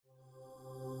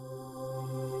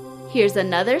Here's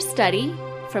another study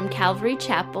from Calvary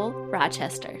Chapel,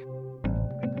 Rochester.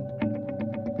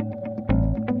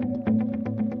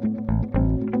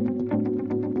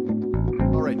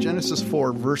 All right, Genesis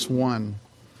 4, verse 1.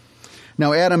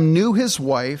 Now Adam knew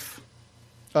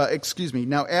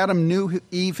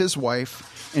Eve, his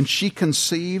wife, and she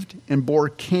conceived and bore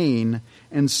Cain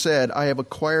and said, I have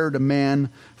acquired a man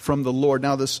from the Lord.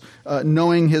 Now this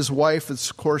knowing his wife, of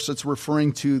course, it's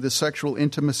referring to the sexual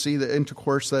intimacy, the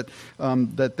intercourse that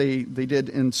they did.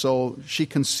 And so she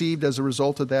conceived as a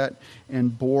result of that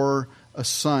and bore a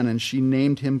son, and she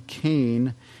named him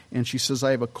Cain. And she says,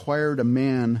 I have acquired a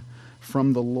man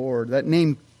from the Lord. That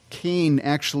name Cain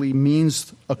actually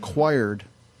means acquired.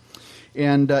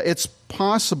 And it's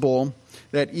possible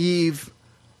that Eve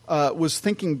was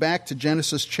thinking back to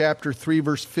Genesis chapter 3,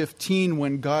 verse 15,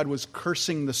 when God was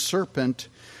cursing the serpent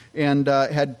and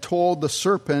had told the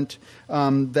serpent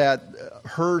that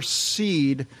her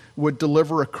seed would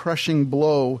deliver a crushing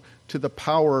blow to the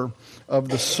power of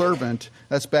the serpent.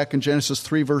 That's back in Genesis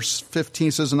 3, verse 15.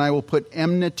 It says, and I will put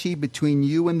enmity between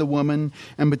you and the woman,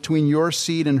 and between your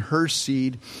seed and her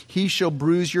seed. He shall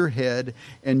bruise your head,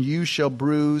 and you shall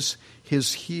bruise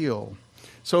his heel.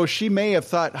 So she may have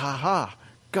thought,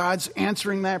 God's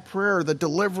answering that prayer, the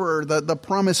deliverer, the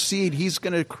promised seed. He's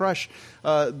going to crush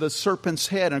the serpent's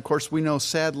head. And of course, we know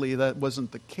sadly that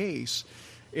wasn't the case.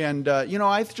 And,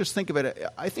 I just think of it,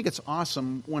 I think it's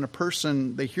awesome when a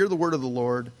person, they hear the word of the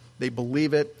Lord, they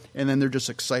believe it, and then they're just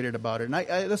excited about it. And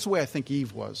that's the way I think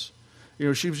Eve was.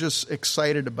 She was just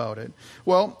excited about it.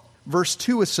 Well, verse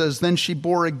 2, it says, then she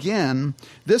bore again,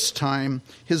 this time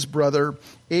his brother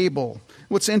Abel.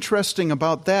 What's interesting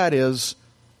about that is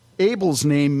Abel's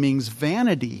name means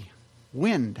vanity,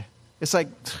 wind. It's like,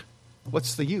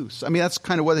 what's the use? I mean, that's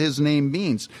kind of what his name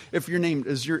means. If your name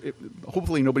is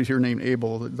hopefully nobody's here named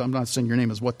Abel. I'm not saying your name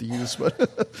is what the use,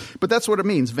 but that's what it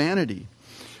means, vanity.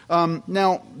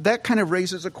 Now, that kind of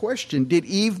raises a question. Did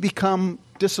Eve become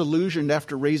disillusioned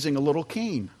after raising a little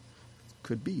Cain?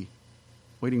 Could be.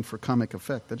 Waiting for comic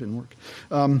effect. That didn't work.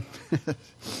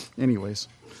 Anyways,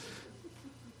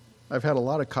 I've had a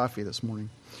lot of coffee this morning.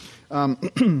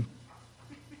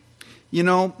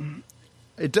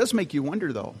 It does make you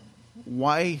wonder, though,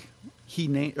 why she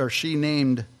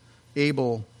named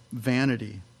Abel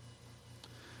vanity.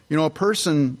 A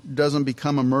person doesn't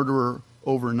become a murderer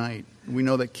overnight. We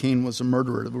know that Cain was a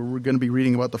murderer. We're going to be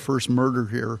reading about the first murder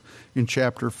here in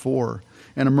chapter 4.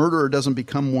 And a murderer doesn't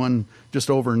become one just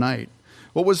overnight.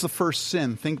 What was the first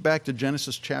sin? Think back to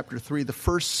Genesis chapter 3. The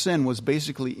first sin was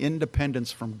basically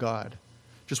independence from God.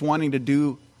 Just wanting to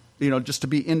do, just to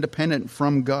be independent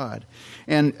from God.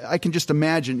 And I can just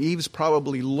imagine Eve's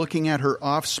probably looking at her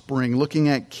offspring, looking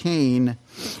at Cain,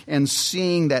 and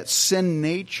seeing that sin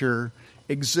nature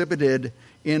exhibited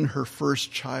in her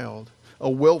first child. A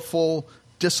willful,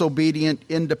 disobedient,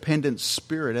 independent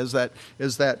spirit, as that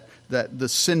the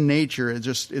sin nature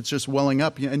it's just welling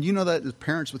up. And you know that as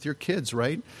parents with your kids,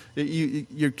 right?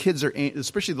 Your kids are,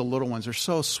 especially the little ones, are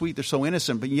so sweet, they're so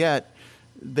innocent, but yet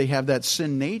they have that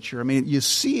sin nature. I mean, you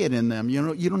see it in them.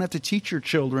 You don't have to teach your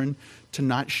children to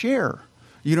not share.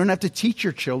 You don't have to teach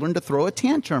your children to throw a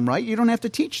tantrum, right? You don't have to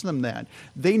teach them that.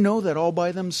 They know that all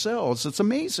by themselves. It's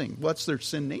amazing. What's their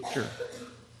sin nature?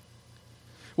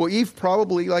 Well, Eve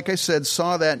probably, like I said,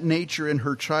 saw that nature in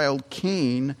her child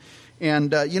Cain.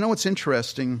 And what's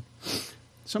interesting?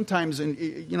 Sometimes,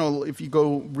 if you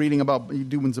go reading about, you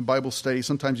do some Bible study,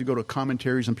 sometimes you go to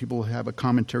commentaries and people have a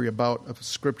commentary about a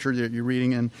scripture that you're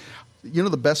reading. And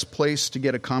the best place to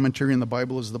get a commentary on the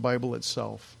Bible is the Bible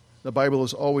itself. The Bible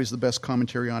is always the best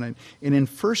commentary on it. And in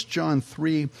 1 John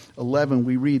 3:11,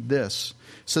 we read this.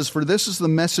 It says, for this is the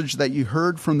message that you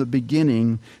heard from the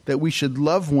beginning, that we should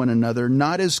love one another,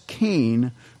 not as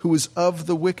Cain, who was of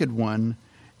the wicked one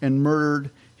and murdered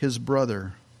his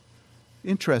brother.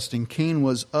 Interesting. Cain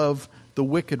was of the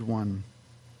wicked one.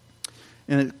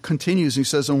 And it continues. He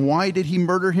says, and why did he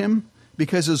murder him?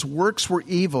 Because his works were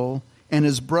evil and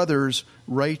his brothers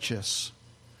righteous.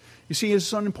 You see,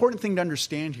 it's an important thing to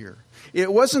understand here.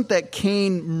 It wasn't that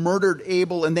Cain murdered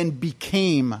Abel and then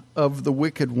became of the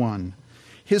wicked one.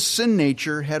 His sin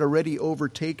nature had already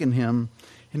overtaken him,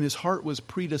 and his heart was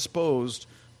predisposed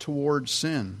toward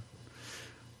sin.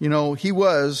 He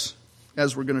was,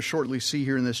 as we're going to shortly see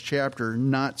here in this chapter,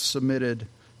 not submitted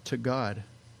to God.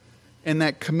 And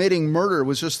that committing murder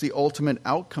was just the ultimate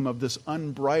outcome of this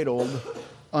unbridled,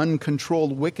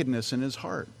 uncontrolled wickedness in his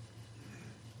heart.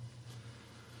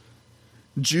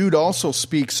 Jude also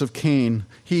speaks of Cain.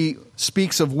 He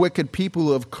speaks of wicked people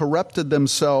who have corrupted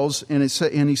themselves, and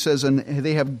he says, and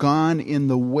they have gone in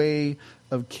the way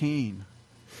of Cain.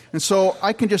 And so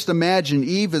I can just imagine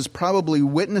Eve is probably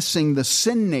witnessing the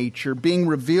sin nature being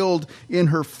revealed in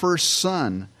her first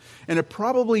son. And it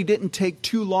probably didn't take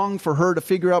too long for her to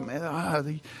figure out,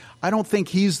 I don't think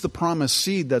he's the promised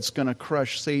seed that's going to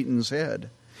crush Satan's head.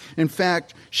 In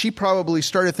fact, she probably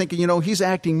started thinking, he's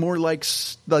acting more like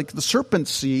the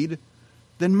serpent's seed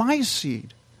than my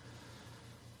seed.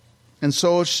 And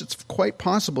so it's quite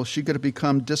possible she could have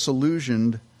become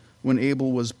disillusioned when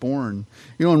Abel was born.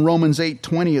 In Romans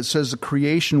 8:20 it says the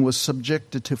creation was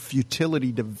subjected to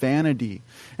futility, to vanity.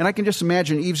 And I can just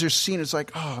imagine Eve's just seeing it's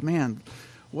like, oh man,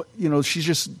 what,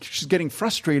 she's getting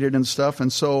frustrated and stuff.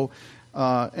 And so,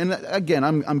 and again,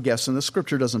 I'm guessing the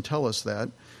scripture doesn't tell us that,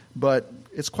 but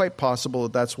it's quite possible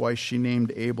that that's why she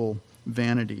named Abel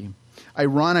vanity.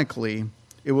 Ironically,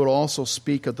 it would also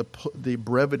speak of the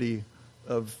brevity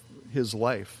of his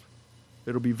life.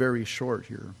 It'll be very short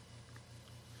here.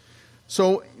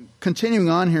 So, continuing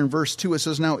on here in verse 2, it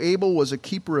says, Now Abel was a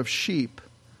keeper of sheep,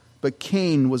 but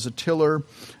Cain was a tiller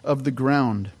of the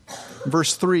ground.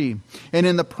 Verse 3, And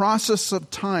in the process of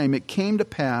time it came to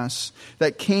pass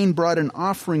that Cain brought an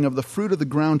offering of the fruit of the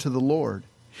ground to the Lord.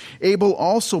 Abel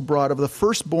also brought of the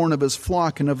firstborn of his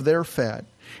flock and of their fat.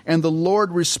 And the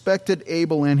Lord respected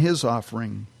Abel and his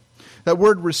offering. That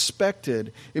word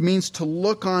respected, it means to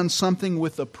look on something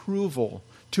with approval,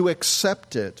 to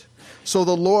accept it. So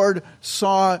the Lord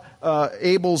saw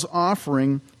Abel's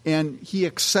offering and he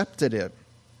accepted it.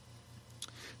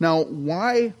 Now,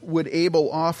 why would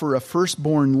Abel offer a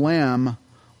firstborn lamb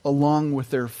along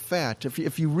with their fat?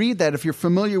 If you read that, if you're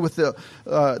familiar with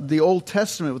the Old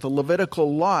Testament, with the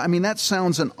Levitical law, that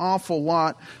sounds an awful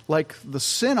lot like the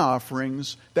sin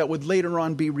offerings that would later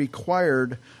on be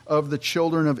required of the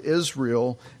children of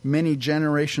Israel many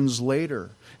generations later.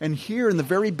 And here in the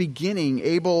very beginning,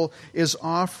 Abel is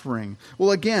offering. Well,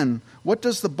 again, what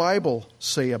does the Bible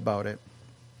say about it?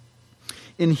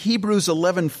 In Hebrews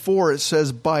 11:4, it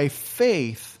says, By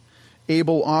faith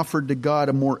Abel offered to God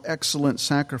a more excellent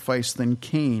sacrifice than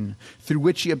Cain, through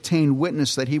which he obtained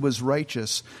witness that he was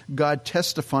righteous, God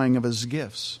testifying of his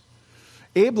gifts.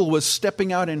 Abel was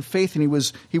stepping out in faith, and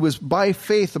he was by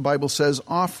faith, the Bible says,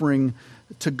 offering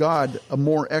to God a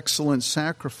more excellent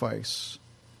sacrifice.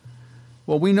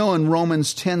 Well, we know in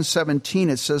Romans 10:17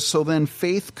 it says, So then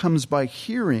faith comes by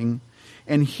hearing,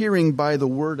 and hearing by the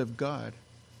word of God.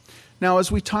 Now,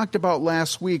 as we talked about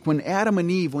last week, when Adam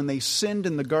and Eve, when they sinned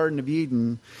in the Garden of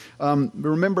Eden,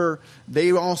 remember,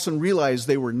 they also realized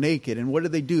they were naked. And what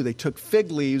did they do? They took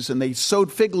fig leaves and they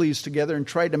sewed fig leaves together and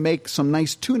tried to make some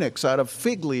nice tunics out of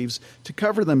fig leaves to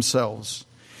cover themselves.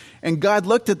 And God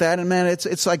looked at that and, man,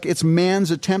 it's like it's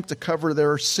man's attempt to cover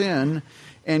their sin.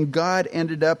 And God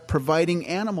ended up providing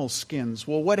animal skins.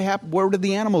 Well, what happened? Where did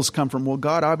the animals come from? Well,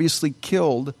 God obviously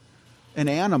killed an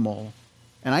animal,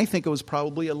 and I think it was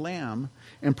probably a lamb,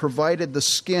 and provided the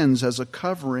skins as a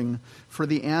covering for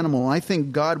the animal. I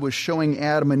think God was showing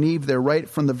Adam and Eve there right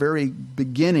from the very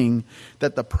beginning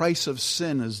that the price of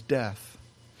sin is death,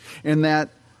 and that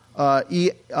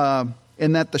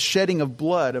the shedding of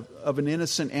blood of an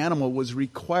innocent animal was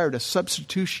required. A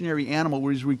substitutionary animal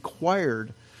was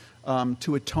required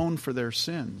to atone for their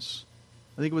sins.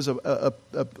 I think it was a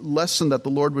lesson that the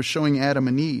Lord was showing Adam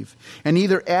and Eve. And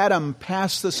either Adam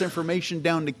passed this information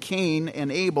down to Cain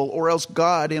and Abel, or else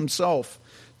God himself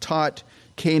taught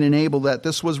Cain and Abel that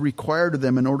this was required of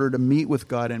them in order to meet with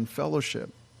God in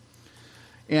fellowship.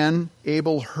 And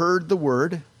Abel heard the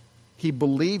word, he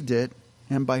believed it,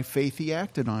 and by faith he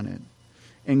acted on it.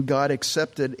 And God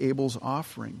accepted Abel's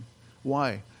offering.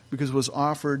 Why? Because it was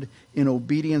offered in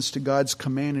obedience to God's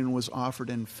command and was offered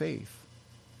in faith.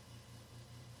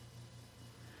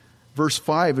 Verse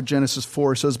 5 of Genesis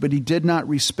 4 says, But he did not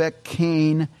respect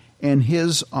Cain and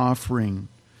his offering.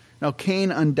 Now,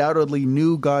 Cain undoubtedly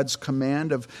knew God's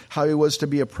command of how he was to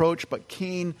be approached, but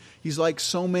Cain, he's like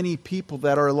so many people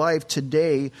that are alive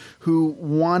today who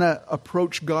want to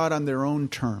approach God on their own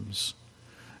terms.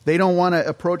 They don't want to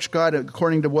approach God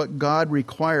according to what God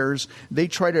requires. They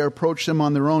try to approach Him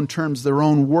on their own terms, their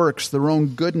own works, their own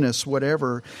goodness,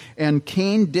 whatever. And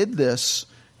Cain did this.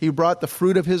 He brought the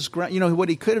fruit of his ground. What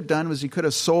he could have done was he could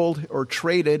have sold or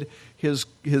traded his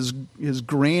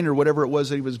grain or whatever it was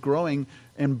that he was growing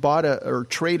and bought or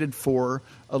traded for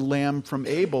a lamb from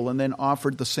Abel and then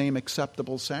offered the same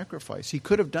acceptable sacrifice. He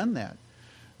could have done that.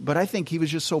 But I think he was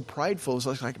just so prideful. It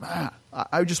was like,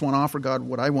 I just want to offer God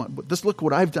what I want. But look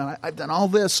what I've done. I've done all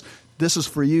this. This is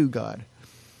for you, God.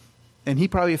 And he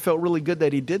probably felt really good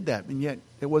that he did that. And yet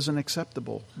it wasn't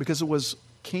acceptable because it was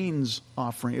Cain's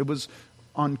offering. It was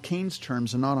on Cain's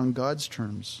terms and not on God's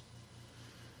terms.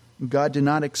 God did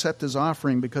not accept his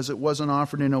offering because it wasn't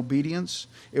offered in obedience.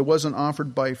 It wasn't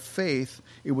offered by faith.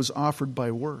 It was offered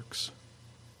by works.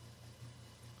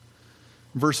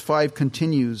 Verse 5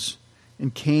 continues,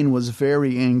 and Cain was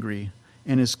very angry,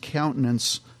 and his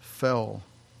countenance fell.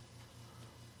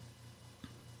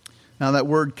 Now that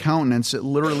word countenance, it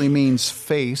literally means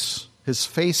face. His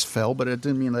face fell, but it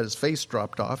didn't mean that his face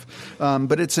dropped off.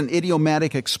 But it's an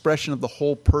idiomatic expression of the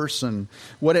whole person.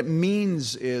 What it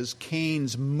means is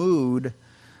Cain's mood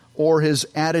or his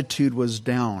attitude was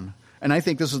down. And I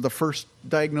think this is the first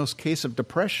diagnosed case of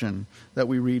depression that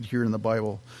we read here in the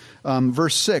Bible.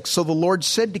 Verse 6, so the Lord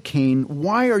said to Cain,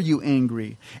 why are you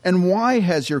angry? And why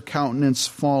has your countenance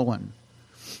fallen?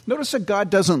 Notice that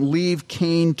God doesn't leave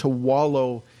Cain to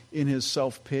wallow in his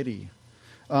self-pity.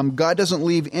 God doesn't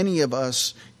leave any of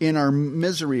us in our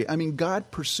misery. I mean,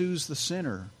 God pursues the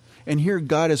sinner. And here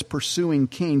God is pursuing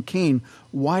Cain. Cain,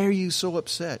 why are you so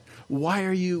upset? Why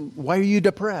are you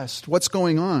depressed? What's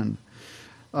going on?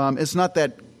 It's not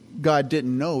that God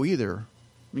didn't know either.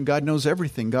 I mean, God knows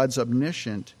everything. God's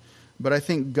omniscient. But I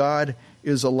think God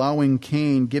is allowing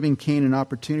Cain, giving Cain an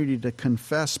opportunity to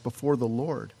confess before the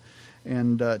Lord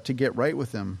and to get right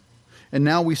with him. And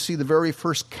now we see the very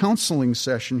first counseling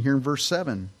session here in verse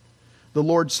 7. The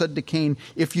Lord said to Cain,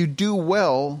 if you do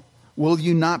well, will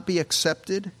you not be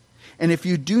accepted? And if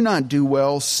you do not do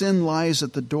well, sin lies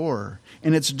at the door,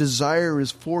 and its desire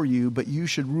is for you, but you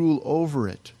should rule over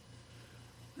it.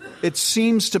 It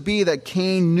seems to be that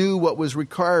Cain knew what was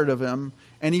required of him,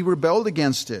 and he rebelled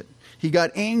against it. He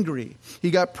got angry,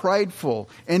 he got prideful,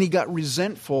 and he got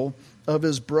resentful of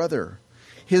his brother.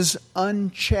 His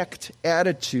unchecked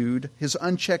attitude, his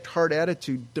unchecked heart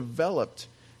attitude developed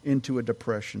into a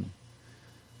depression.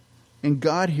 And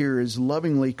God here is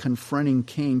lovingly confronting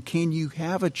Cain. Cain, you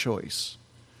have a choice.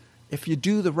 If you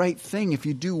do the right thing, if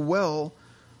you do well,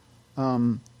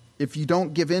 if you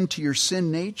don't give in to your sin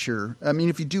nature,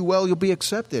 if you do well, you'll be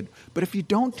accepted. But if you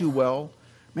don't do well,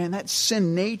 man, that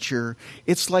sin nature,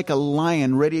 it's like a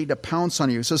lion ready to pounce on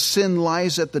you. So sin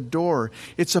lies at the door.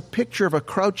 It's a picture of a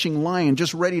crouching lion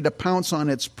just ready to pounce on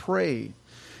its prey.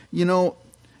 You know,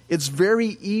 it's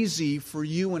very easy for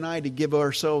you and I to give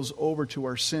ourselves over to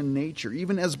our sin nature.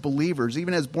 Even as believers,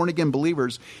 even as born-again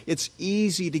believers, it's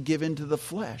easy to give into the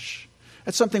flesh.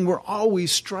 That's something we're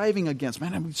always striving against.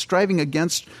 Man, I'm striving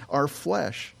against our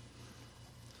flesh.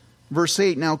 Verse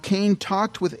 8, now Cain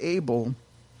talked with Abel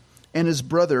and his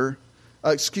brother,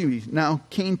 now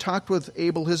Cain talked with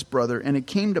Abel his brother, and it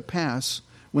came to pass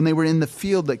when they were in the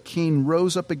field that Cain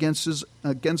rose up against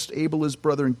Abel his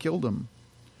brother and killed him.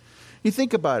 You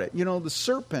think about it, the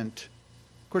serpent,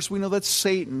 of course we know that's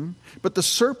Satan, but the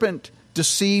serpent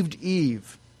deceived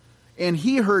Eve, and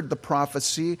he heard the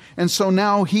prophecy, and so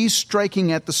now he's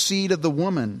striking at the seed of the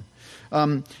woman.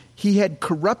 He had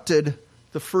corrupted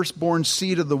the firstborn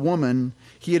seed of the woman.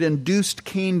 He had induced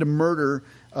Cain to murder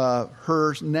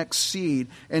her next seed.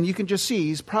 And you can just see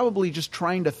he's probably just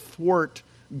trying to thwart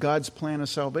God's plan of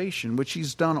salvation, which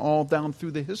he's done all down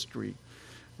through the history.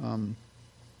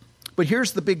 But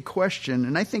here's the big question,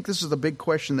 and I think this is the big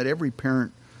question that every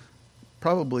parent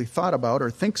probably thought about or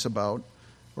thinks about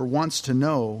or wants to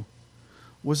know.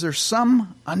 Was there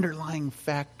some underlying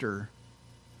factor?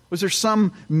 Was there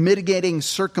some mitigating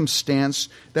circumstance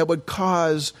that would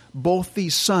cause both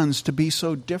these sons to be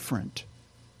so different?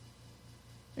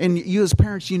 And you as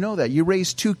parents, you know that. You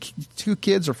raise two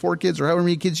kids or 4 kids or however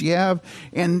many kids you have,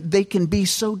 and they can be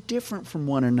so different from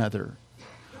one another.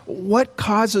 What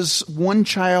causes one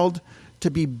child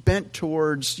to be bent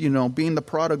towards, being the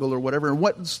prodigal or whatever, and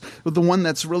what's the one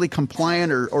that's really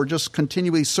compliant or just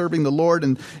continually serving the Lord,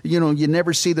 and, you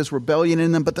never see this rebellion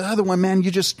in them, but the other one, man,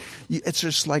 it's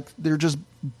just like they're just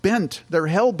bent. They're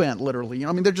hell-bent, literally.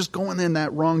 They're just going in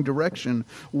that wrong direction.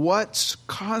 What's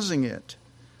causing it?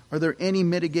 Are there any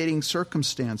mitigating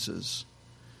circumstances?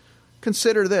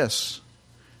 Consider this.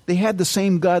 They had the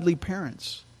same godly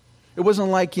parents. It wasn't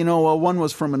like, one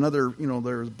was from another,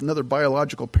 there's another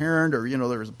biological parent, or,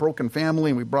 there was a broken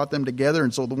family and we brought them together,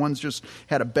 and so the ones just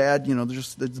had a bad,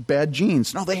 just bad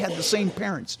genes. No, they had the same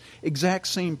parents, exact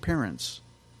same parents.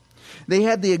 They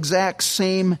had the exact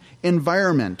same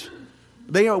environment.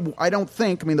 I don't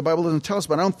think, the Bible doesn't tell us,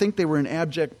 but I don't think they were in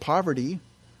abject poverty.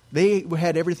 They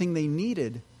had everything they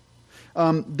needed.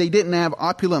 They didn't have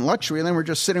opulent luxury, and they were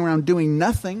just sitting around doing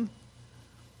nothing.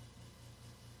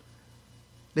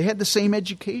 They had the same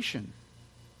education.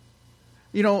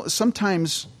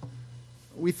 Sometimes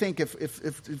we think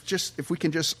if we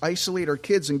can just isolate our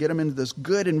kids and get them into this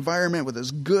good environment with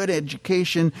this good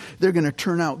education, they're going to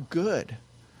turn out good.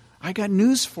 I got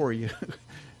news for you.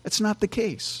 That's not the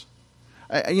case.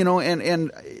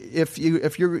 And if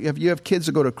you have kids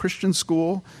that go to Christian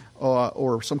school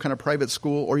or some kind of private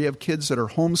school, or you have kids that are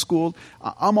homeschooled,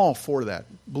 I'm all for that.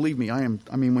 Believe me, I am.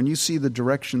 I mean, when you see the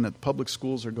direction that public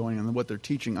schools are going and what they're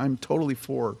teaching, I'm totally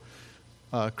for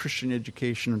Christian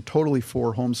education and totally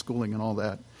for homeschooling and all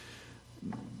that.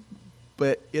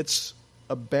 But it's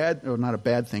not a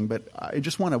bad thing, but I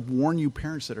just want to warn you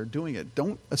parents that are doing it.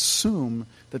 Don't assume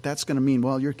that that's going to mean,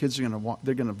 well, your kids are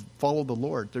they're going to follow the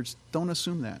Lord. Don't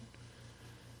assume that.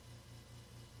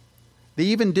 They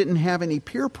even didn't have any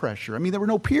peer pressure. I mean, there were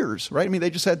no peers, right? I mean, they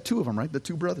just had two of them, right? The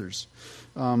two brothers.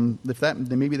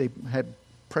 Maybe they had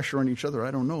pressure on each other.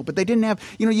 I don't know. But they didn't have,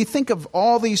 you think of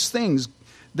all these things,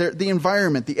 the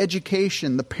environment, the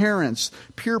education, the parents,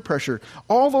 peer pressure,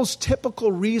 all those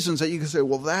typical reasons that you can say,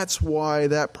 well, that's why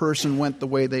that person went the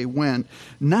way they went.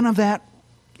 None of that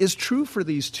is true for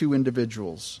these two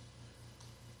individuals.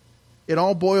 It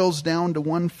all boils down to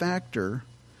one factor,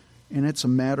 and it's a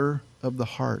matter of the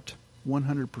heart.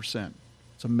 100%.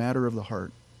 It's a matter of the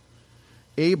heart.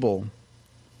 Abel,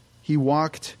 he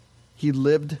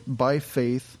lived by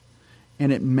faith,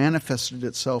 and it manifested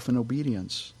itself in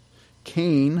obedience.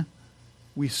 Cain,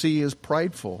 we see, was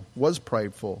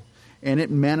prideful, and it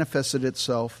manifested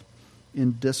itself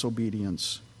in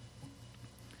disobedience.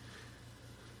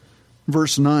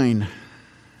 Verse 9,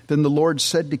 then the Lord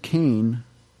said to Cain,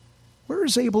 where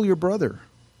is Abel your brother?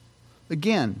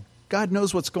 Again, God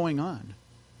knows what's going on.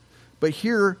 But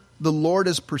here, the Lord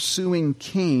is pursuing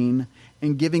Cain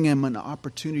and giving him an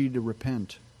opportunity to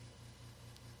repent.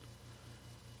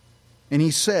 And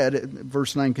he said,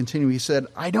 verse 9 continuing, he said,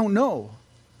 I don't know.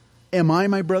 Am I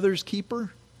my brother's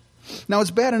keeper? Now,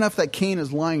 it's bad enough that Cain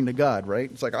is lying to God, right?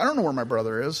 It's like, I don't know where my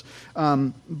brother is.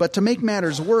 But to make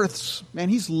matters worse, man,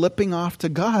 he's lipping off to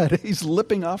God. He's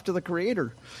lipping off to the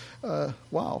Creator.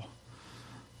 Wow.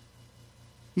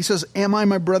 He says, am I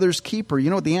my brother's keeper? You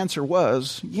know what the answer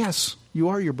was? Yes, you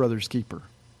are your brother's keeper.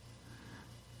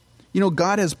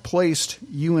 God has placed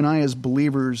you and I as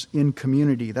believers in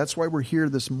community. That's why we're here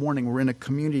this morning. We're in a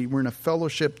community. We're in a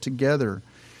fellowship together.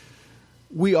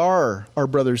 We are our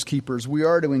brother's keepers. We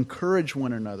are to encourage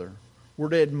one another. We're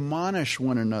to admonish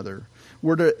one another.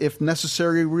 We're to, if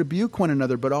necessary, rebuke one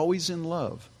another, but always in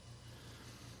love.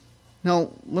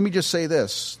 Now, let me just say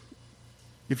this.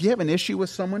 If you have an issue with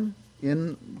someone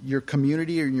in your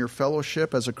community or in your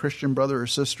fellowship as a Christian brother or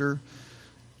sister,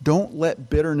 don't let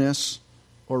bitterness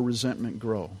or resentment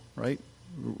grow, right?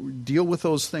 Deal with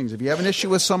those things. If you have an issue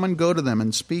with someone, go to them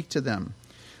and speak to them.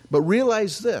 But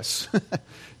realize this,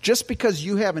 just because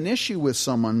you have an issue with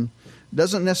someone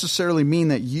doesn't necessarily mean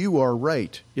that you are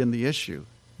right in the issue.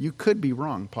 You could be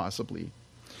wrong, possibly.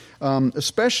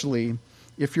 Especially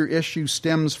if your issue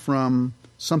stems from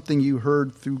something you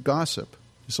heard through gossip.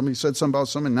 Somebody said something about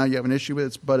someone, now you have an issue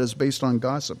with it, but it's based on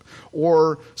gossip.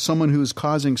 Or someone who's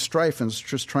causing strife and is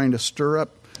just trying to stir up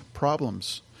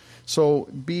problems. So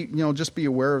just be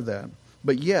aware of that.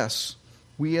 But yes,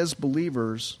 we as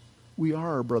believers, we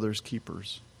are our brother's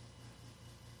keepers.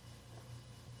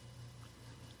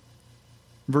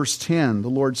 Verse 10, the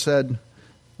Lord said,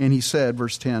 and he said,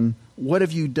 verse 10, what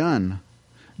have you done?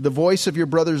 The voice of your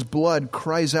brother's blood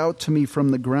cries out to me from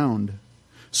the ground.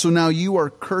 So now you are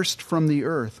cursed from the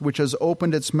earth, which has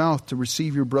opened its mouth to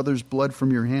receive your brother's blood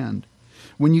from your hand.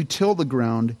 When you till the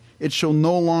ground, it shall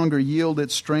no longer yield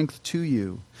its strength to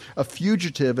you. A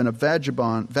fugitive and a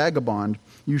vagabond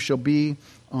you shall be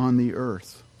on the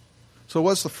earth. So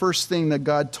what's the first thing that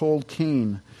God told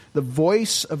Cain? The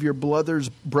voice of your brother's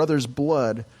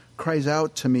blood cries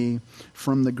out to me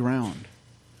from the ground.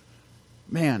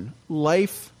 Man,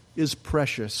 life is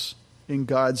precious in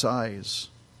God's eyes.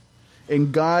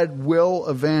 And God will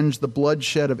avenge the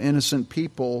bloodshed of innocent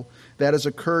people that has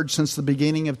occurred since the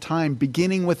beginning of time,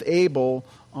 beginning with Abel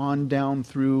on down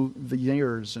through the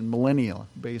years and millennia,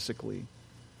 basically.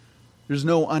 There's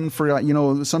no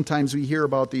unforgotten, sometimes we hear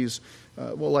about these,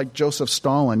 like Joseph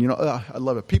Stalin, I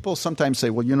love it. People sometimes say,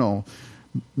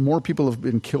 more people have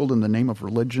been killed in the name of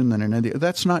religion than in India.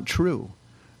 That's not true.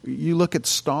 You look at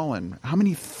Stalin. How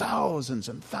many thousands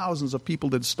and thousands of people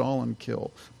did Stalin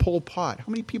kill? Pol Pot. How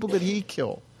many people did he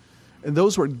kill? And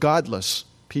those were godless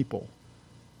people.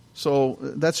 So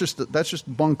that's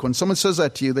just bunk. When someone says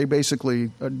that to you,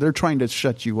 they're trying to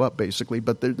shut you up, basically.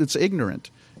 But it's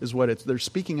ignorant, is what they're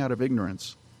speaking out of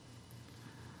ignorance.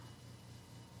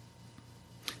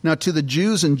 Now, to the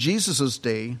Jews in Jesus'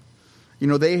 day,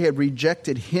 they had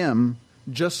rejected him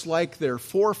just like their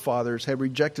forefathers had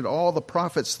rejected all the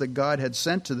prophets that God had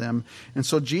sent to them. And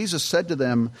so Jesus said to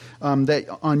them that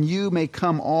on you may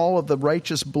come all of the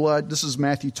righteous blood. This is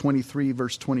Matthew 23,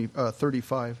 verse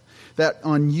 35. That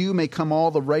on you may come all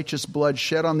the righteous blood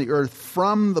shed on the earth,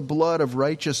 from the blood of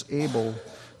righteous Abel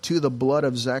to the blood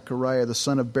of Zechariah, the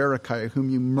son of Berechiah,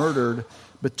 whom you murdered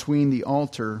between the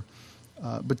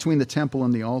temple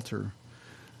and the altar.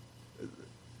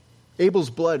 Abel's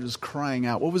blood was crying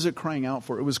out. What was it crying out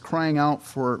for? It was crying out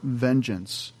for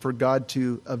vengeance, for God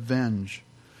to avenge.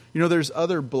 You know, there's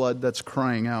other blood that's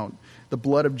crying out, the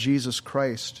blood of Jesus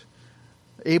Christ.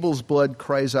 Abel's blood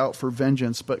cries out for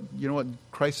vengeance, but you know what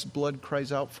Christ's blood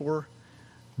cries out for?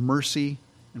 Mercy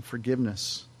and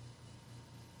forgiveness.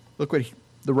 Look what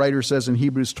the writer says in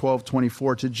Hebrews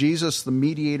 12:24, to Jesus, the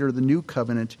mediator of the new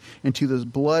covenant, and to the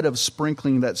blood of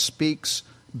sprinkling that speaks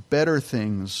better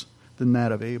things than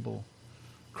that of Abel.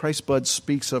 Christ's blood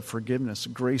speaks of forgiveness,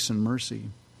 grace, and mercy.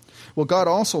 Well, God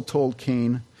also told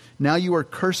Cain, now you are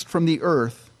cursed from the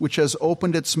earth, which has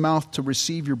opened its mouth to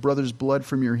receive your brother's blood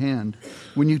from your hand.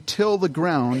 When you till the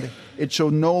ground, it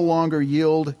shall no longer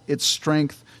yield its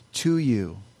strength to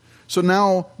you. So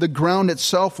now the ground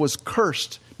itself was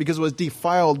cursed because it was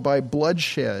defiled by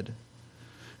bloodshed.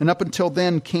 And up until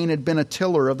then, Cain had been a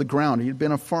tiller of the ground. He had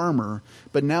been a farmer.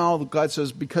 But now God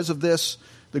says, because of this,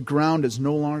 the ground is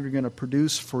no longer going to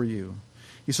produce for you.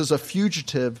 He says, a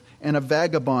fugitive and a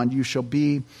vagabond you shall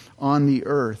be on the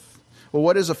earth. Well,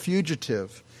 what is a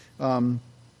fugitive? I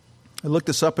looked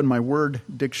this up in my word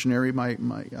dictionary,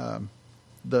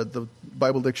 the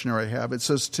Bible dictionary I have. It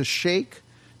says to shake,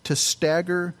 to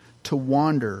stagger, to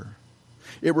wander.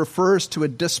 It refers to a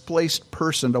displaced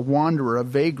person, a wanderer, a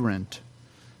vagrant.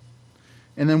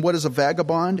 And then what is a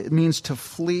vagabond? It means to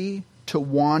flee, to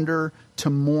wander, to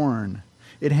mourn.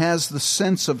 It has the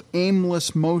sense of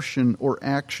aimless motion or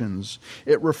actions.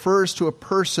 It refers to a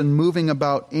person moving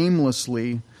about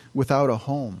aimlessly without a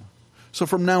home. So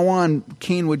from now on,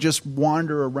 Cain would just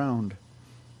wander around.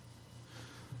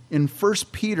 In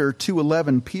 1 Peter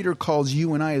 2:11, Peter calls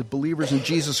you and I as believers in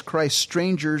Jesus Christ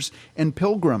strangers and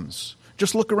pilgrims.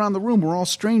 Just look around the room. We're all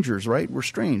strangers, right? We're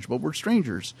strange, but we're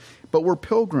strangers. But we're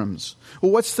pilgrims.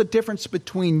 Well, what's the difference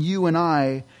between you and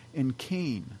I and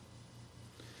Cain?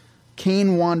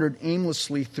 Cain wandered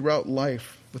aimlessly throughout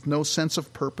life with no sense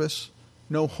of purpose,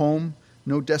 no home,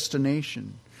 no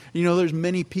destination. You know, there's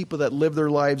many people that live their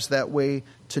lives that way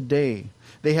today.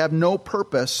 They have no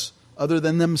purpose other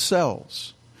than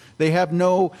themselves. They have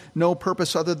no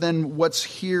purpose other than what's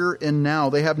here and now.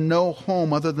 They have no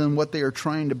home other than what they are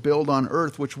trying to build on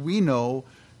earth, which we know,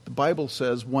 the Bible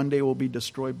says, one day will be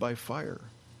destroyed by fire.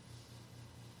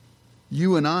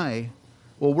 You and I,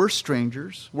 well, we're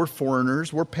strangers, we're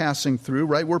foreigners, we're passing through,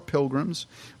 right? We're pilgrims.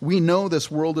 We know this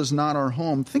world is not our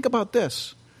home. Think about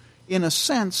this. In a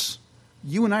sense,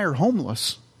 you and I are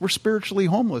homeless. We're spiritually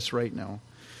homeless right now.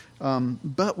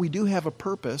 But we do have a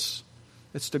purpose.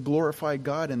 It's to glorify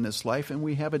God in this life, and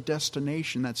we have a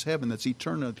destination, that's heaven, that's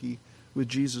eternity with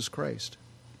Jesus Christ.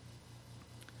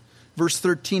 Verse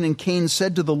 13, and Cain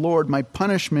said to the Lord, my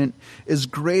punishment is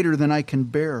greater than I can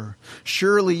bear.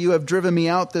 Surely you have driven me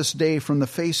out this day from the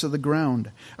face of the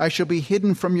ground. I shall be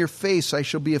hidden from your face. I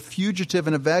shall be a fugitive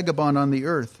and a vagabond on the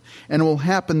earth. And it will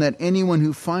happen that anyone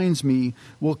who finds me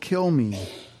will kill me.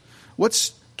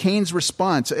 What's Cain's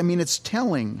response? I mean, it's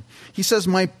telling. He says,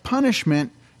 my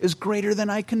punishment is greater than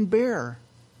I can bear.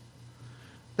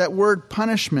 That word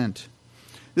punishment,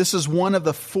 this is one of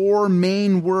the four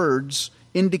main words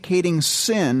indicating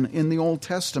sin in the Old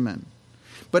Testament.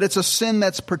 But it's a sin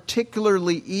that's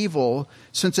particularly evil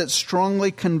since it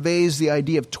strongly conveys the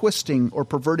idea of twisting or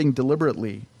perverting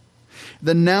deliberately.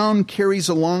 The noun carries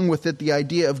along with it the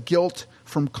idea of guilt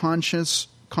from conscious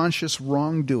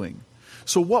wrongdoing.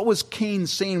 So what was Cain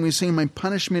saying when he was saying, my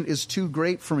punishment is too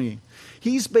great for me?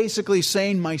 He's basically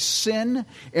saying my sin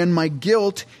and my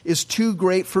guilt is too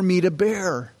great for me to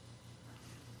bear.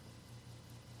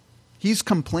 He's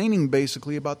complaining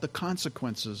basically about the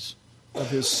consequences of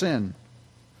his sin.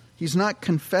 He's not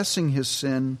confessing his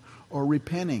sin or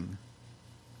repenting.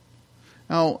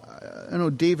 Now, I know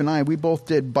Dave and I, we both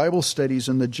did Bible studies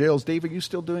in the jails. Dave, are you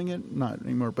still doing it? Not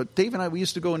anymore. But Dave and I, we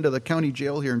used to go into the county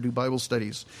jail here and do Bible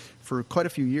studies for quite a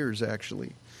few years,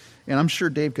 actually. And I'm sure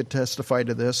Dave could testify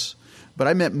to this. But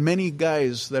I met many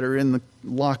guys that are in the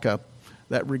lockup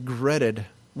that regretted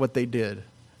what they did.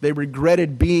 They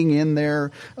regretted being in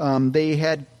there.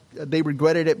 They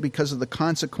regretted it because of the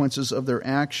consequences of their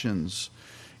actions.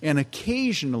 And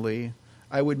occasionally,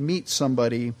 I would meet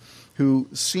somebody who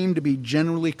seemed to be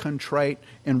generally contrite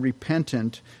and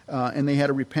repentant, and they had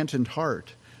a repentant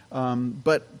heart.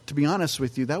 But to be honest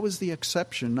with you, that was the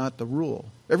exception, not the rule.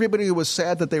 Everybody was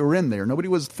sad that they were in there. Nobody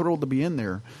was thrilled to be in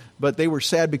there. But they were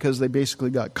sad because they basically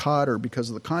got caught or because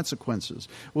of the consequences.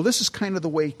 Well, this is kind of the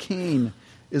way Cain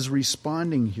is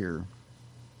responding here.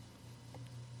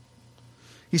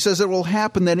 He says, it will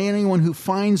happen that anyone who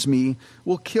finds me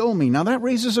will kill me. Now that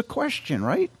raises a question,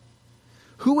 right?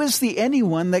 Who is the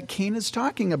anyone that Cain is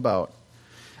talking about?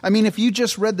 I mean, if you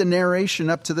just read the narration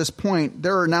up to this point,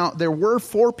 there were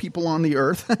 4 people on the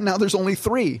earth, and now there's only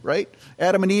 3, right?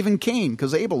 Adam and Eve and Cain,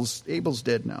 because Abel's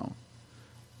dead now.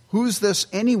 Who's this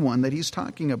anyone that he's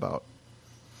talking about?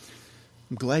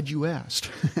 I'm glad you asked.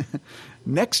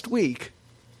 Next week,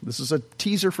 this is a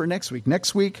teaser for next week.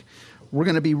 Next week, we're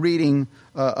going to be reading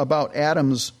about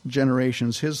Adam's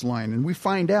generations, his line. And we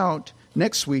find out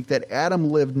next week that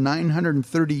Adam lived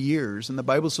 930 years, and the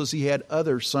Bible says he had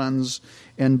other sons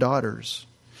and daughters.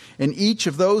 And each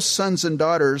of those sons and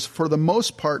daughters, for the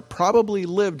most part, probably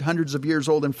lived hundreds of years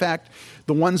old. In fact,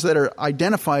 the ones that are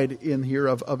identified in here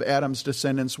of Adam's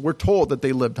descendants, we're told that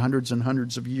they lived hundreds and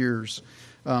hundreds of years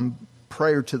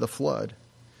prior to the flood.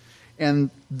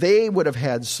 And they would have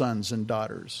had sons and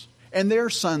daughters. And their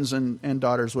sons and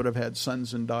daughters would have had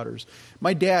sons and daughters.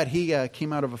 My dad, he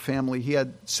came out of a family. He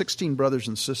had 16 brothers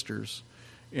and sisters.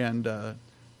 And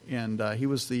he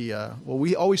was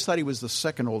we always thought he was the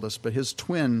second oldest, but his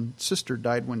twin sister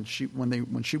died when she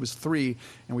was 3.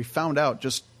 And we found out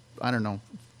just, I don't know,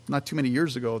 not too many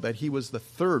years ago that he was the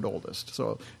third oldest.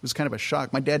 So it was kind of a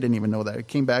shock. My dad didn't even know that. He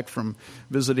came back from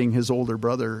visiting his older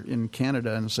brother in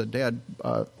Canada and said, Dad,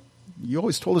 you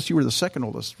always told us you were the second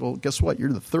oldest. Well, guess what?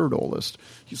 You're the third oldest.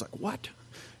 He's like, what?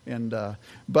 And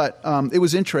but it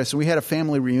was interesting. We had a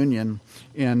family reunion,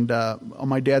 and on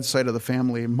my dad's side of the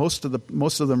family, most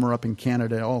of them are up in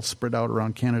Canada, all spread out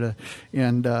around Canada.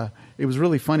 And it was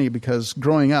really funny because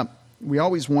growing up, we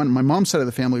always wanted, my mom's side of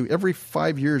the family, every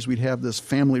 5 years we'd have this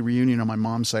family reunion on my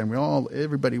mom's side, and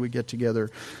everybody would get together.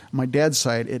 On my dad's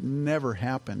side, it never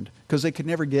happened because they could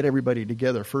never get everybody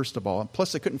together, first of all.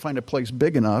 Plus, they couldn't find a place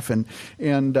big enough.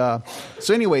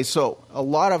 So anyway, a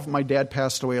lot of my dad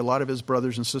passed away. A lot of his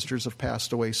brothers and sisters have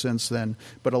passed away since then.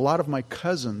 But a lot of my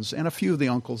cousins and a few of the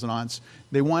uncles and aunts,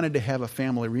 they wanted to have a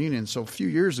family reunion. So a few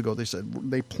years ago, they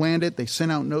said they planned it. They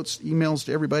sent out notes, emails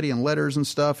to everybody and letters and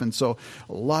stuff. And so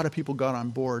a lot of people got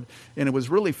on board. And it was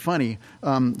really funny.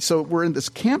 So we're in this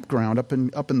campground up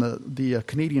in the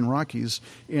Canadian Rockies.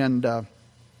 And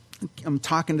I'm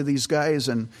talking to these guys,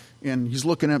 and he's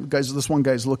looking at guys. This one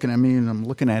guy's looking at me, and I'm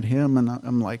looking at him, and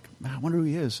I'm like, I wonder who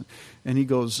he is. And he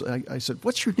goes, I said,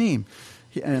 what's your name?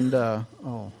 And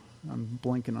I'm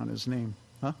blanking on his name.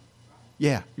 Huh?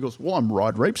 Yeah. He goes, well, I'm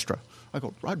Rod Rapestra. I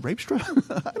go, Rod Rapestra?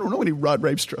 I don't know any Rod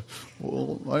Rapestra.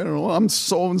 Well, I don't know. I'm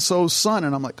so-and-so's son.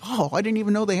 And I'm like, I didn't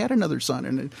even know they had another son.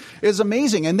 And it was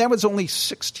amazing. And that was only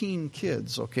 16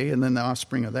 kids, okay? And then the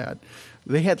offspring of that.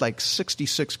 They had like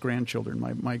 66 grandchildren,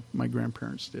 my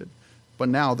grandparents did. But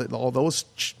now that all those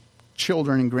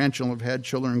children and grandchildren have had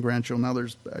children and grandchildren, now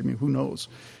who knows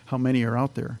how many are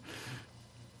out there.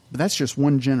 But that's just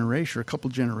one generation, or a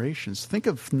couple generations. Think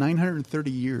of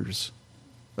 930 years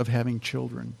of having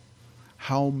children.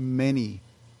 How many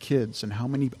kids and how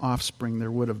many offspring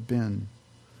there would have been.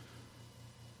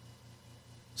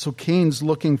 So Cain's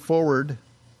looking forward,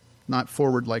 not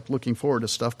forward like looking forward to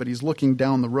stuff, but he's looking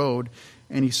down the road,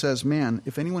 and he says, man,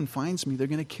 if anyone finds me, they're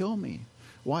going to kill me.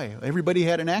 Why? Everybody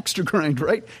had an axe to grind,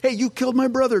 right? Hey, you killed my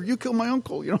brother, you killed my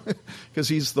uncle, because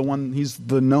he's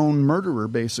the known murderer,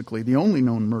 basically, the only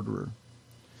known murderer.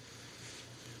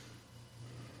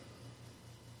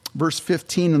 Verse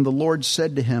 15, and the Lord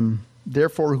said to him,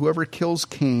 therefore, whoever kills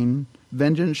Cain,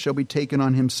 vengeance shall be taken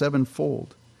on him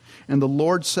sevenfold. And the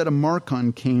Lord set a mark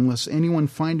on Cain, lest anyone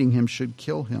finding him should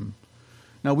kill him.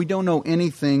 Now, we don't know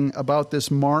anything about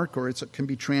this mark, or it can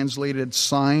be translated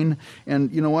sign.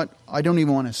 And you know what? I don't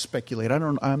even want to speculate. I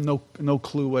have no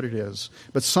clue what it is.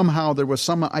 But somehow there was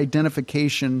some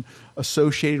identification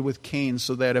associated with Cain,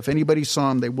 so that if anybody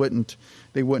saw him, they wouldn't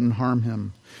harm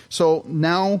him. So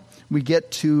now we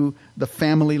get to the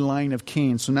family line of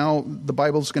Cain. So now the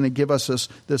Bible's going to give us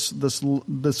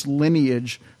this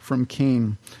lineage from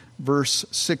Cain. Verse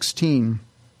 16.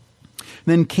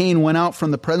 Then Cain went out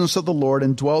from the presence of the Lord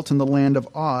and dwelt in the land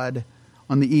of Nod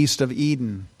on the east of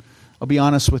Eden. I'll be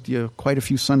honest with you, quite a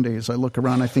few Sundays I look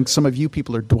around, I think some of you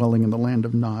people are dwelling in the land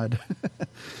of Nod.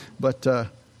 But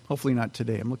hopefully not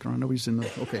today. I'm looking around, nobody's in the...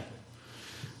 Okay.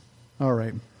 All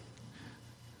right.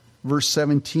 Verse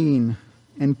 17,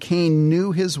 and Cain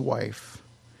knew his wife,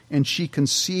 and she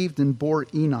conceived and bore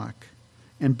Enoch.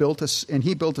 and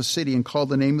he built a city and called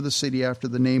the name of the city after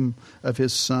the name of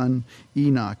his son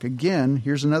Enoch. Again,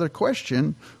 here's another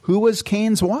question. Who was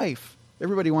Cain's wife?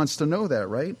 Everybody wants to know that,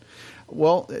 right?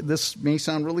 Well, this may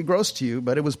sound really gross to you,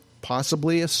 but it was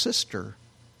possibly a sister,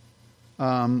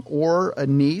 or a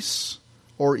niece,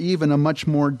 or even a much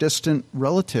more distant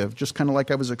relative, just kind of like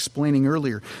I was explaining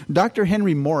earlier. Dr.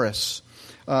 Henry Morris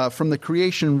from the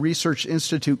Creation Research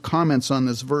Institute comments on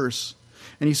this verse.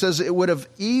 And he says it would have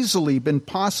easily been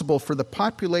possible for the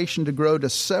population to grow to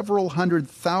several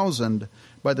 100,000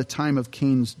 by the time of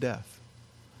Cain's death.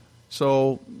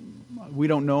 So we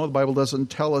don't know. The Bible doesn't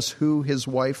tell us who his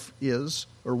wife is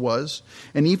or was.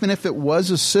 And even if it was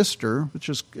a sister,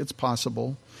 it's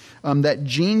possible, the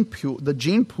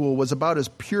gene pool was about as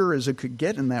pure as it could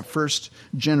get in that first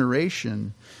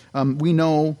generation. We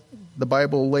know the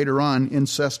Bible later on,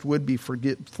 incest would be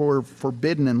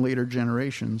forbidden in later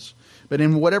generations. But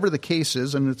in whatever the case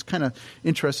is, and it's kind of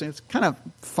interesting, it's kind of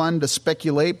fun to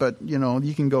speculate, but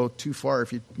you can go too far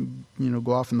if you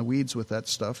go off in the weeds with that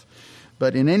stuff.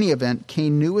 But in any event,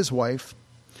 Cain knew his wife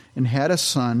and had a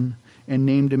son and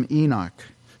named him Enoch.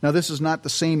 Now, this is not the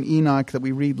same Enoch that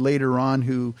we read later on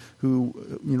who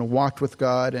walked with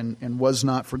God and was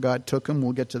not, for God took him.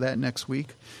 We'll get to that next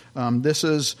week. This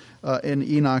is an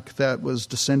Enoch that was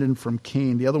descended from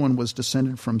Cain. The other one was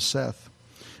descended from Seth.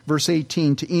 Verse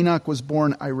 18, to Enoch was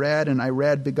born Irad, and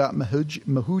Irad begot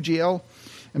Mehujael,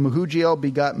 and Mehujael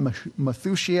begot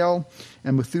Methushael,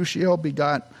 and Methushael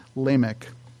begot Lamech.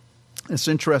 It's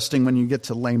interesting when you get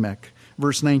to Lamech.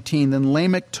 Verse 19, then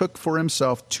Lamech took for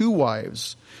himself 2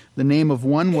 wives. The name of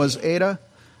one was Ada,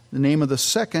 the name of the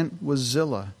second was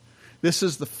Zillah. This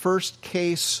is the first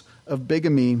case of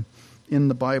bigamy in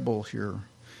the Bible here.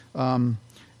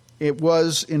 It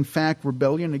was, in fact,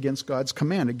 rebellion against God's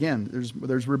command. Again,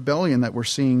 there's rebellion that we're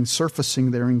seeing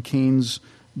surfacing there in Cain's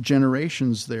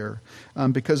generations there.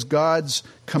 Because God's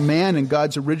command and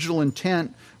God's original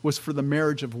intent was for the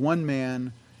marriage of one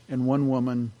man and one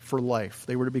woman for life.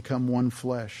 They were to become one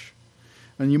flesh.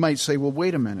 And you might say, well,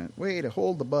 wait a minute.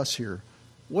 Hold the bus here.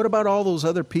 What about all those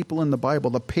other people in the Bible,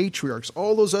 the patriarchs,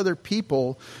 all those other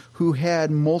people who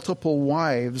had multiple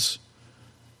wives?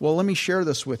 Well, let me share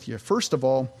this with you. First of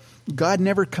all, God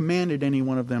never commanded any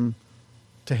one of them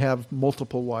to have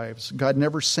multiple wives. God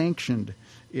never sanctioned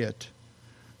it.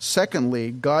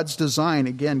 Secondly, God's design,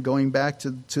 again, going back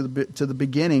to the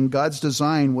beginning, God's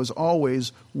design was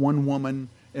always one woman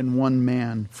and one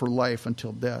man for life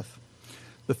until death.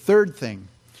 The third thing,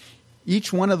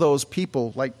 each one of those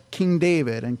people, like King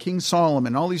David and King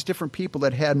Solomon, all these different people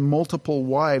that had multiple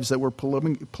wives that were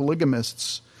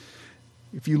polygamists,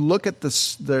 if you look at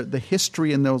the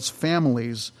history in those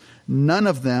families, none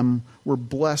of them were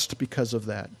blessed because of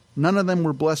that. None of them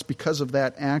were blessed because of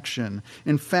that action.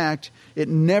 In fact, it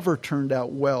never turned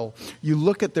out well.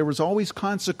 There was always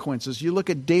consequences. You look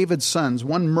at David's sons.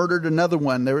 One murdered another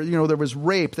one. There was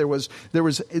rape. There was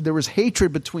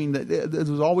hatred between them.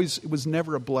 It was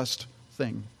never a blessed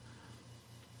thing.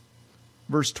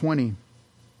 Verse 20.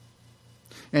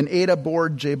 And Ada bore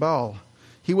Jabal.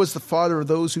 He was the father of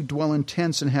those who dwell in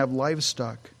tents and have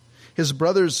livestock. His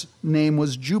brother's name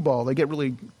was Jubal. They get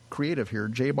really creative here,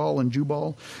 Jabal and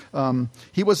Jubal.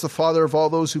 He was the father of all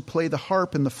those who play the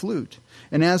harp and the flute.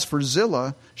 And as for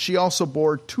Zillah, she also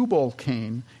bore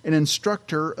Tubal-Cain, an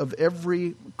instructor of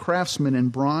every craftsman in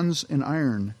bronze and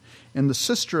iron. And the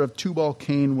sister of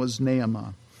Tubal-Cain was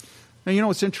Naamah. Now,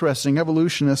 what's interesting?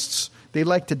 Evolutionists, they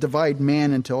like to divide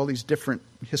man into all these different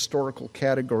historical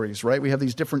categories, right? We have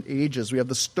these different ages. We have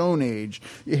the Stone Age.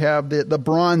 You have the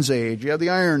Bronze Age. You have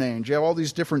the Iron Age. You have all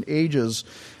these different ages.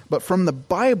 But from the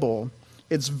Bible,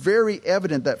 it's very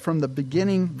evident that from the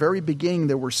very beginning,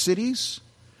 there were cities,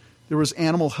 there was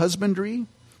animal husbandry,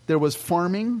 there was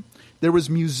farming, there was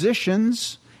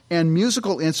musicians and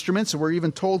musical instruments, and we're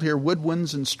even told here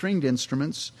woodwinds and stringed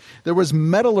instruments. There was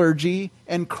metallurgy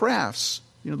and crafts,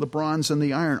 the bronze and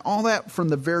the iron, all that from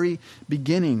the very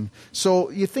beginning. So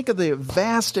you think of the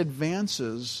vast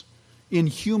advances in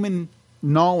human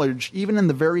knowledge, even in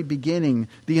the very beginning,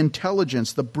 the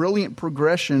intelligence, the brilliant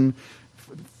progression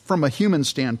from a human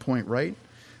standpoint, right?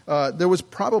 There was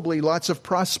probably lots of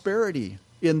prosperity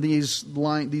in these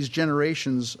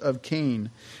generations of Cain.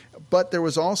 But there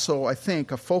was also, I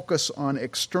think, a focus on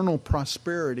external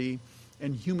prosperity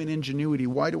and human ingenuity.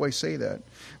 Why do I say that?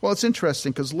 Well, it's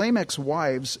interesting because Lamech's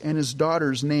wives and his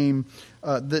daughters'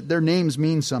 their names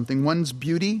mean something. One's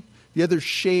beauty, the other's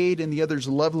shade, and the other's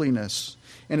loveliness.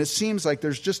 And it seems like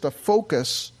there's just a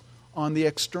focus on the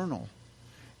external.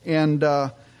 And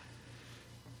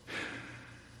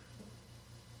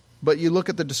but you look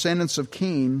at the descendants of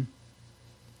Cain,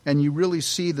 And you really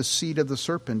see the seed of the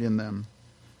serpent in them.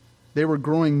 They were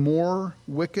growing more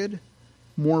wicked,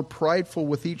 more prideful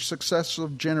with each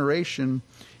successive generation,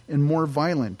 and more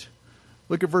violent.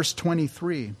 Look at verse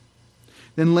 23.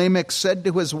 Then Lamech said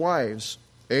to his wives,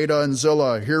 Ada and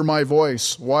Zillah, hear my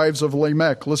voice. Wives of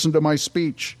Lamech, listen to my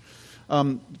speech.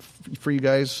 For you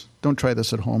guys, don't try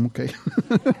this at home, okay?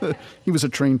 He was a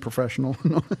trained professional.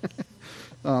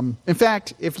 In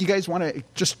fact, if you guys want to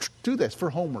just do this for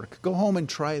homework, go home and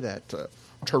try that.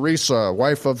 Teresa,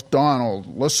 wife of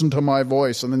Donald, listen to my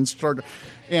voice, and then start.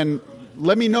 And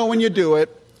let me know when you do it.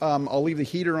 I'll leave the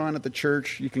heater on at the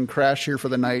church. You can crash here for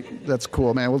the night. That's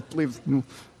cool, man. We'll leave.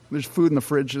 There's food in the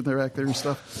fridge in there back there and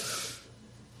stuff.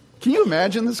 Can you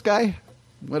imagine this guy?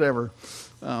 Whatever.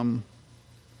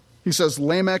 He says,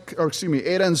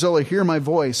 Ada and Zillah, hear my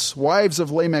voice. Wives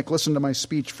of Lamech, listen to my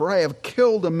speech. For I have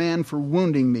killed a man for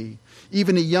wounding me,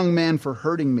 even a young man for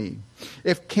hurting me.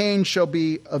 If Cain shall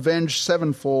be avenged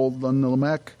sevenfold, then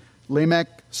Lamech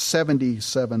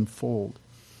 77-fold.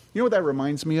 You know what that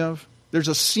reminds me of? There's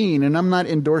a scene, and I'm not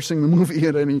endorsing the movie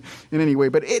in any way,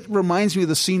 but it reminds me of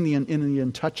the scene in The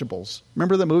Untouchables.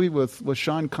 Remember the movie with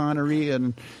Sean Connery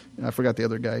and I forgot the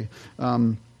other guy.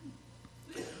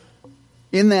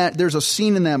 In that, there's a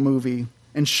scene in that movie,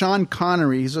 and Sean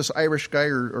Connery, he's this Irish guy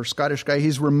or Scottish guy,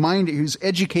 he's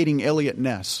educating Elliot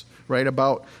Ness, right,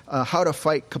 about how to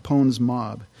fight Capone's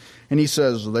mob. And he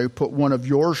says, they put one of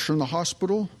yours in the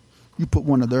hospital, you put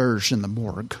one of theirs in the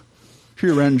morgue.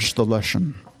 Here ends the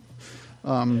lesson.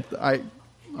 I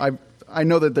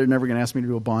know that they're never going to ask me to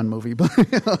do a Bond movie, but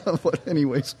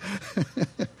anyways.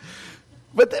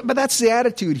 But that's the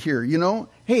attitude here, you know.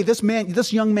 Hey,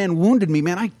 this young man wounded me,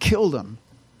 man. I killed him.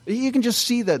 You can just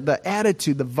see that the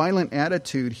attitude, the violent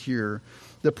attitude here,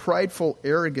 the prideful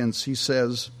arrogance. He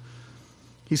says,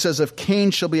 if Cain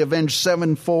shall be avenged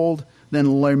sevenfold,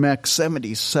 then Lamech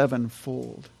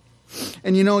 77-fold.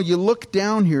 And you know, you look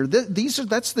down here.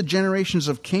 That's the generations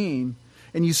of Cain.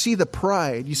 And you see the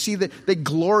pride. You see that they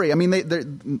glory. I mean,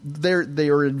 they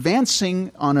are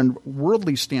advancing on a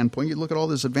worldly standpoint. You look at all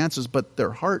these advances, but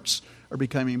their hearts are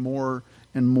becoming more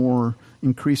and more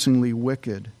increasingly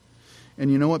wicked. And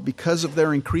you know what? Because of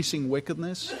their increasing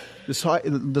wickedness, this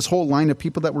whole line of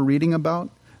people that we're reading about,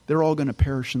 they're all going to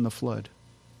perish in the flood.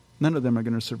 None of them are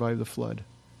going to survive the flood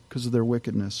because of their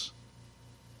wickedness.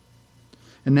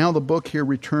 And now the book here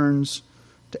returns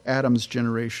to Adam's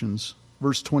generations.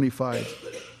 Verse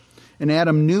 25. And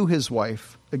Adam knew his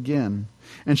wife again,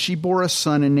 and she bore a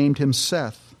son and named him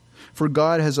Seth. For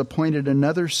God has appointed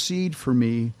another seed for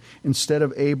me instead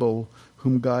of Abel,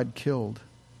 whom God killed.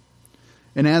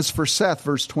 And as for Seth,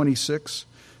 verse 26,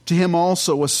 to him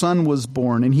also a son was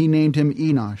born, and he named him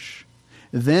Enosh.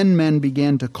 Then men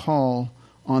began to call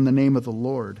on the name of the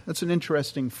Lord. That's an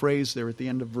interesting phrase there at the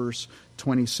end of verse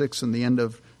 26 and the end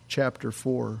of chapter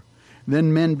 4.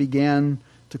 Then men began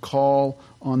to call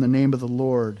on the name of the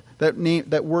Lord.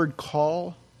 That word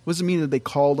call, what does it mean that they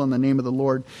called on the name of the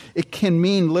Lord? It can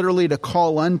mean literally to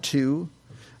call unto,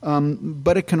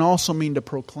 but it can also mean to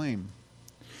proclaim.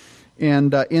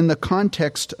 And in the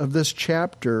context of this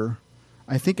chapter,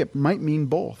 I think it might mean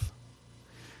both.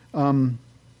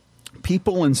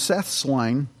 People in Seth's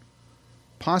line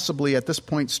possibly at this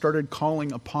point started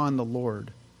calling upon the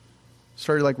Lord.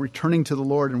 Started like returning to the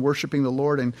Lord and worshiping the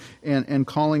Lord and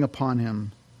calling upon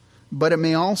Him. But it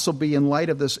may also be in light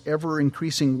of this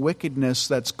ever-increasing wickedness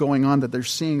that's going on, that they're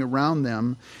seeing around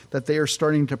them, that they are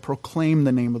starting to proclaim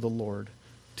the name of the Lord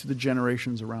to the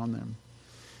generations around them.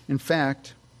 In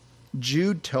fact,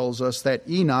 Jude tells us that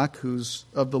Enoch, who's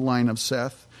of the line of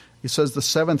Seth, he says the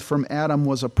seventh from Adam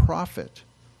was a prophet.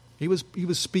 He was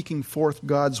speaking forth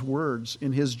God's words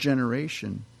in his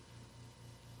generation.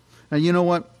 Now, you know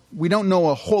what? We don't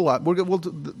know a whole lot.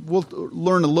 We'll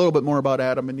learn a little bit more about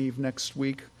Adam and Eve next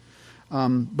week.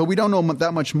 But we don't know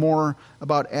that much more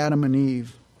about Adam and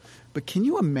Eve. But can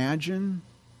you imagine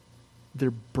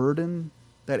their burden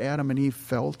that Adam and Eve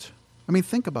felt? I mean,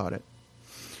 think about it.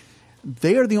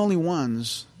 They are the only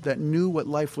ones that knew what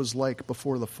life was like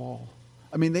before the fall.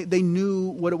 I mean, they knew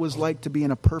what it was like to be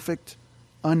in a perfect,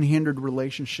 unhindered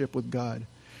relationship with God.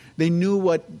 They knew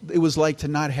what it was like to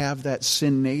not have that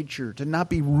sin nature, to not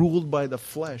be ruled by the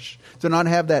flesh, to not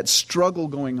have that struggle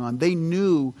going on. They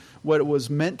knew what it was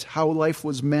meant, how life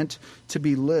was meant to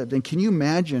be lived. And can you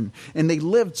imagine? And they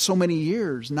lived so many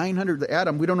years, 900.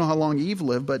 Adam, we don't know how long Eve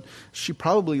lived, but she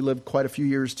probably lived quite a few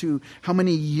years too. How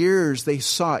many years they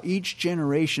saw each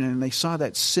generation, and they saw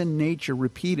that sin nature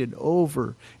repeated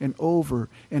over and over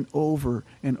and over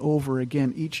and over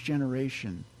again, each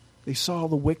generation. They saw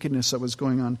the wickedness that was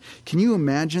going on. Can you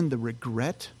imagine the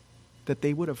regret that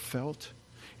they would have felt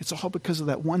It's all because of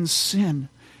that one sin.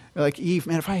 Like Eve,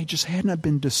 man, if I just hadn't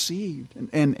been deceived.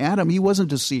 And Adam, he wasn't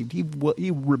deceived. He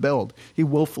rebelled. He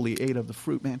willfully ate of the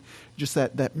fruit, man. Just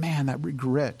that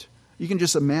regret. You can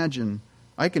just imagine,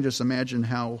 I can just imagine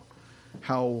how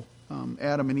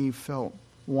Adam and Eve felt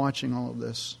watching all of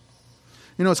this.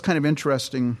 You know, it's kind of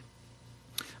interesting.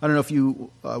 I don't know if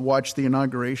you watched the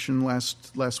inauguration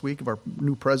last week of our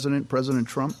new president, President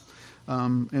Trump.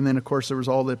 And then, of course, there was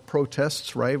all the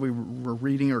protests, right? We were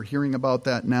reading or hearing about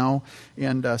that now.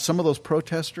 And some of those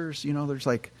protesters, you know, there's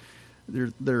like,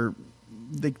 they're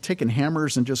taking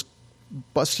hammers and just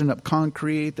busting up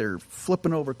concrete. They're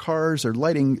flipping over cars. They're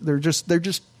lighting. They're just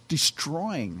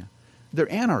destroying.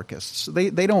 They're anarchists. They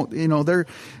don't, you know, they're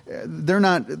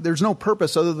not, there's no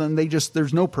purpose other than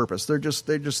there's no purpose. They're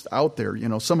just out there, you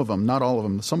know, some of them, not all of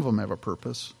them. Some of them have a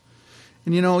purpose.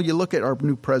 And, you know, you look at our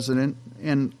new president,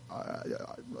 and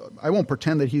I won't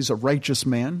pretend that he's a righteous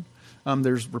man.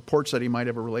 There's reports that he might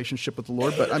have a relationship with the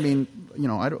Lord, but I mean, you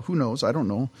know, who knows? I don't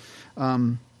know.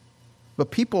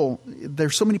 But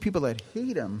there's so many people that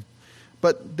hate him,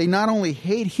 but they not only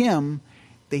hate him,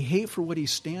 they hate for what he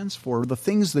stands for,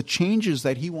 the changes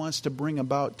that he wants to bring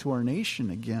about to our nation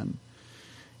again.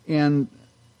 And,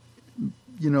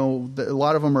 you know, a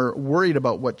lot of them are worried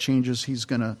about what changes he's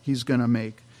gonna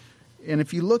make. And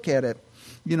if you look at it,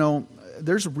 you know,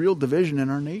 there's real division in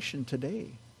our nation today.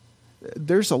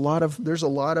 There's a lot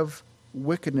of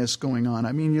wickedness going on.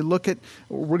 I mean, you look at,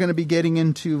 we're going to be getting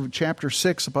into chapter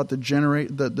 6 about the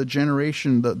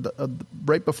generation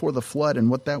right before the flood and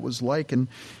what that was like. And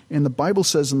the Bible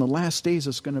says in the last days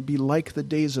it's going to be like the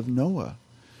days of Noah.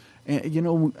 And, you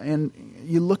know, and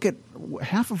you look at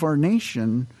half of our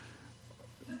nation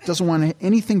doesn't want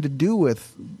anything to do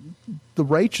with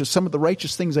some of the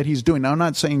righteous things that he's doing. Now, I'm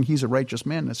not saying he's a righteous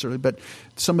man necessarily, but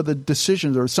some of the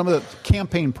decisions or some of the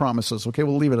campaign promises, okay,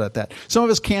 we'll leave it at that. Some of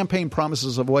his campaign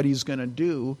promises of what he's going to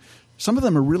do, some of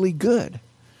them are really good.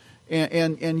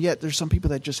 And yet there's some people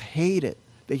that just hate it.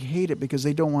 They hate it because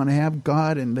they don't want to have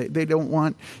God, and they don't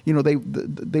want, you know,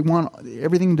 they want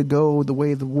everything to go the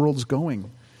way the world's going.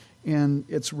 And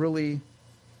it's really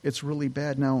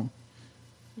bad. Now,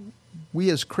 we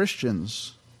as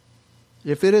Christians,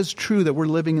 if it is true that we're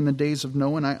living in the days of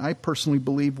Noah, and I personally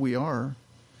believe we are,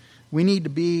 we need to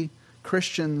be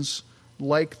Christians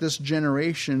like this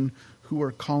generation who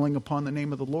are calling upon the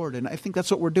name of the Lord. And I think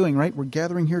that's what we're doing, right? We're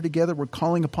gathering here together. We're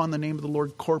calling upon the name of the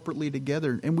Lord corporately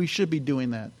together, and we should be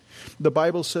doing that. The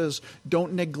Bible says,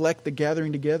 don't neglect the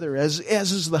gathering together, as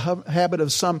is the habit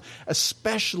of some,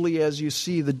 especially as you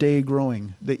see the day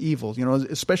growing, the evil. You know,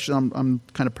 especially, I'm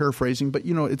kind of paraphrasing, but,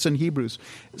 you know, it's in Hebrews.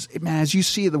 Man, as you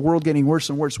see the world getting worse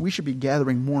and worse, we should be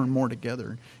gathering more and more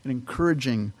together and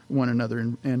encouraging one another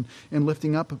and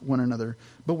lifting up one another.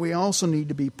 But we also need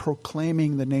to be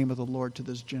proclaiming the name of the Lord to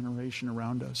this generation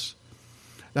around us.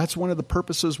 That's one of the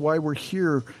purposes why we're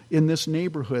here in this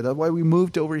neighborhood. That's why we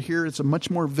moved over here. It's a much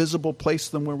more visible place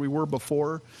than where we were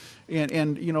before.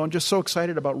 And you know, I'm just so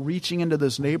excited about reaching into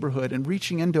this neighborhood and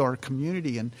reaching into our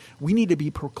community. And we need to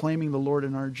be proclaiming the Lord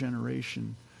in our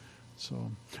generation. So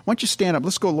why don't you stand up?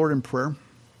 Let's go, Lord, in prayer.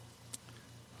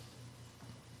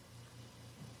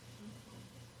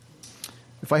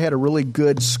 If I had a really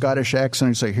good Scottish accent,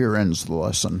 I'd say, here ends the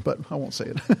lesson. But I won't say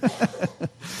it.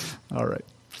 All right.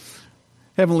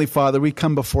 Heavenly Father, we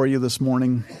come before you this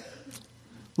morning.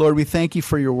 Lord, we thank you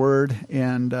for your word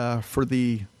and for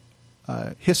the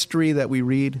history that we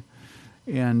read.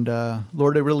 And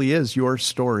Lord, it really is your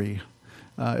story.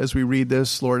 As we read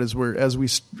this, Lord, as we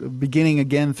beginning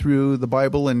again through the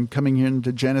Bible and coming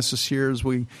into Genesis here,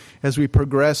 as we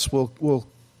progress, we'll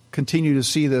continue to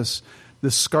see this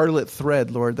scarlet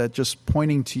thread, Lord, that just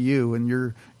pointing to you and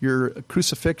your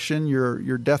crucifixion,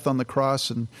 your death on the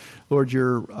cross, and Lord,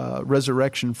 your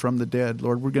resurrection from the dead.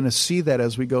 Lord, we're going to see that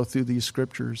as we go through these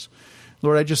scriptures.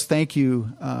 Lord, I just thank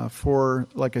you for,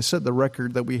 like I said, the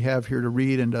record that we have here to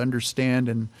read and to understand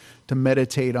and to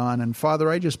meditate on. And Father,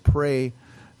 I just pray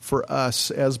for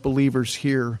us as believers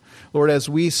here. Lord, as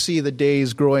we see the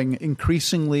days growing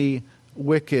increasingly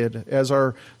wicked, as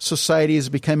our society is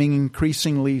becoming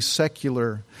increasingly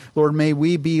secular, Lord, may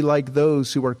we be like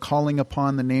those who are calling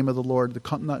upon the name of the Lord,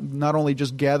 not only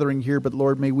just gathering here, but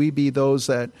Lord, may we be those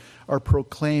that are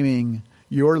proclaiming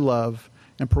your love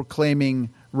and proclaiming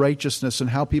righteousness and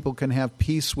how people can have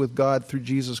peace with God through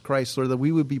Jesus Christ, Lord, that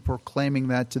we would be proclaiming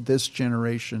that to this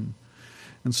generation.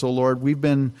 And so, Lord, we've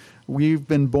been we've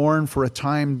been born for a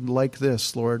time like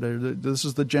this, Lord. This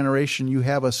is the generation you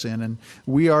have us in, and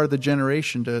we are the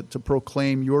generation to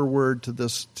proclaim your word to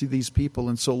these people.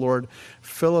 And so, Lord,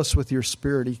 fill us with your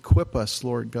Spirit. Equip us,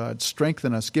 Lord God.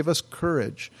 Strengthen us. Give us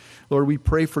courage. Lord, we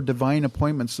pray for divine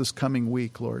appointments this coming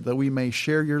week, Lord, that we may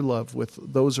share your love with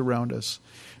those around us.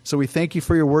 So we thank you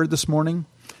for your word this morning.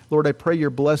 Lord, I pray your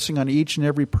blessing on each and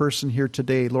every person here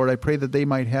today. Lord, I pray that they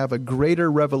might have a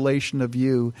greater revelation of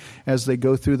you as they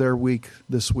go through their week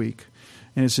this week.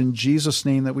 And it's in Jesus'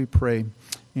 name that we pray.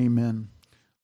 Amen.